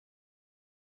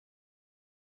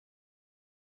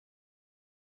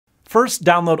First,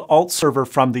 download AltServer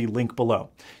from the link below.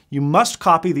 You must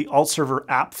copy the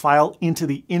AltServer.app file into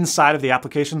the inside of the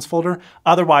applications folder,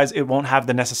 otherwise it won't have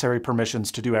the necessary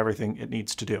permissions to do everything it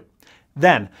needs to do.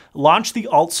 Then, launch the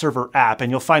AltServer app and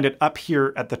you'll find it up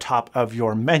here at the top of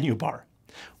your menu bar.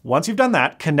 Once you've done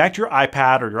that, connect your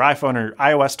iPad or your iPhone or your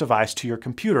iOS device to your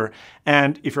computer,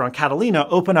 and if you're on Catalina,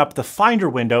 open up the Finder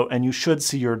window and you should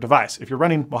see your device. If you're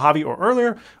running Mojave or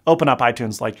earlier, open up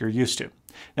iTunes like you're used to.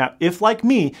 Now, if like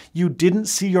me, you didn't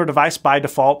see your device by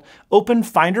default, open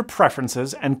Finder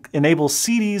Preferences and enable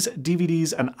CDs,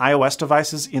 DVDs, and iOS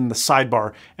devices in the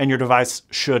sidebar, and your device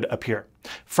should appear.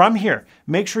 From here,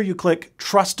 make sure you click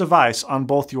Trust Device on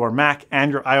both your Mac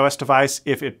and your iOS device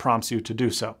if it prompts you to do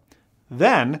so.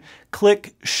 Then,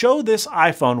 click Show this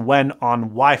iPhone when on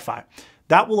Wi-Fi.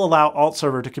 That will allow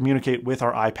AltServer to communicate with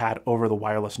our iPad over the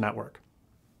wireless network.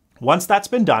 Once that's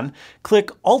been done,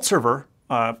 click AltServer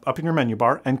up in your menu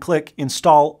bar and click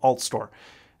Install AltStore.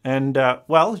 And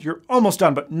well, you're almost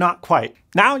done, but not quite.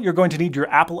 Now you're going to need your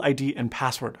Apple ID and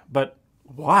password. But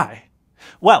why?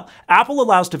 Well, Apple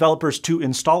allows developers to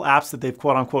install apps that they've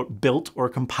quote-unquote built or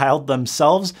compiled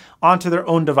themselves onto their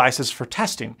own devices for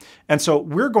testing. And so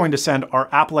we're going to send our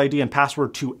Apple ID and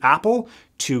password to Apple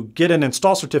to get an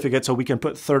install certificate so we can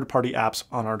put third-party apps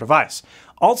on our device.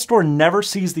 AltStore never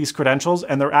sees these credentials,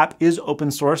 and their app is open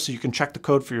source, so you can check the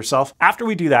code for yourself. After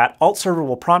we do that, AltServer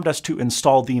will prompt us to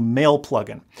install the Mail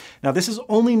plugin. Now, this is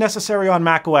only necessary on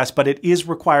macOS, but it is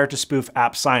required to spoof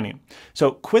app signing.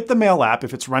 So quit the Mail app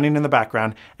if it's running in the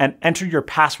background, and enter your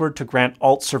password to grant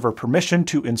AltServer permission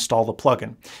to install the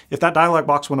plugin. If that dialog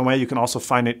box went away, you can also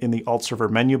find it in the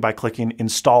AltServer menu by clicking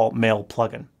Install Mail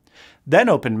plugin. Then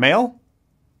open Mail,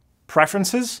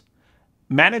 Preferences,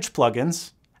 Manage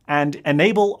Plugins, and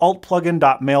enable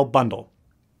altplugin.mail bundle.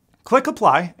 Click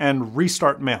Apply and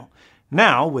restart Mail.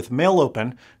 Now, with Mail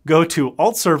open, go to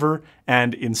AltServer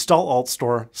and install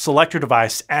AltStore, select your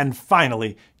device, and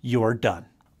finally, you're done.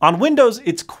 On Windows,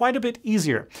 it's quite a bit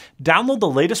easier. Download the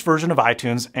latest version of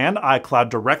iTunes and iCloud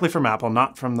directly from Apple,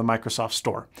 not from the Microsoft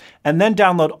Store. And then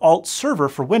download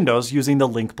AltServer for Windows using the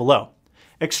link below.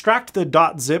 Extract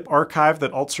the .zip archive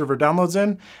that AltServer downloads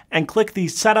in, and click the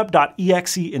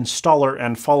setup.exe installer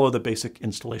and follow the basic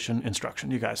installation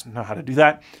instruction. You guys know how to do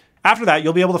that. After that,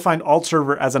 you'll be able to find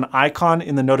AltServer as an icon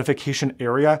in the notification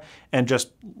area and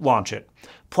just launch it.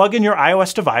 Plug in your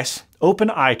iOS device, open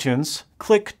iTunes,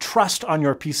 click Trust on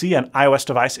your PC and iOS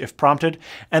device if prompted,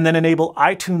 and then enable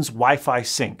iTunes Wi-Fi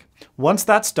sync. Once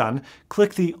that's done,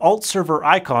 click the AltServer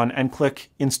icon and click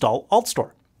Install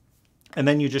AltStore. And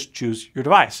then you just choose your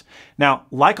device. Now,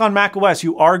 like on macOS,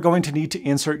 you are going to need to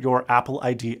insert your Apple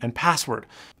ID and password.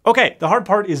 Okay, the hard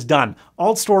part is done.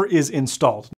 AltStore is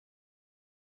installed.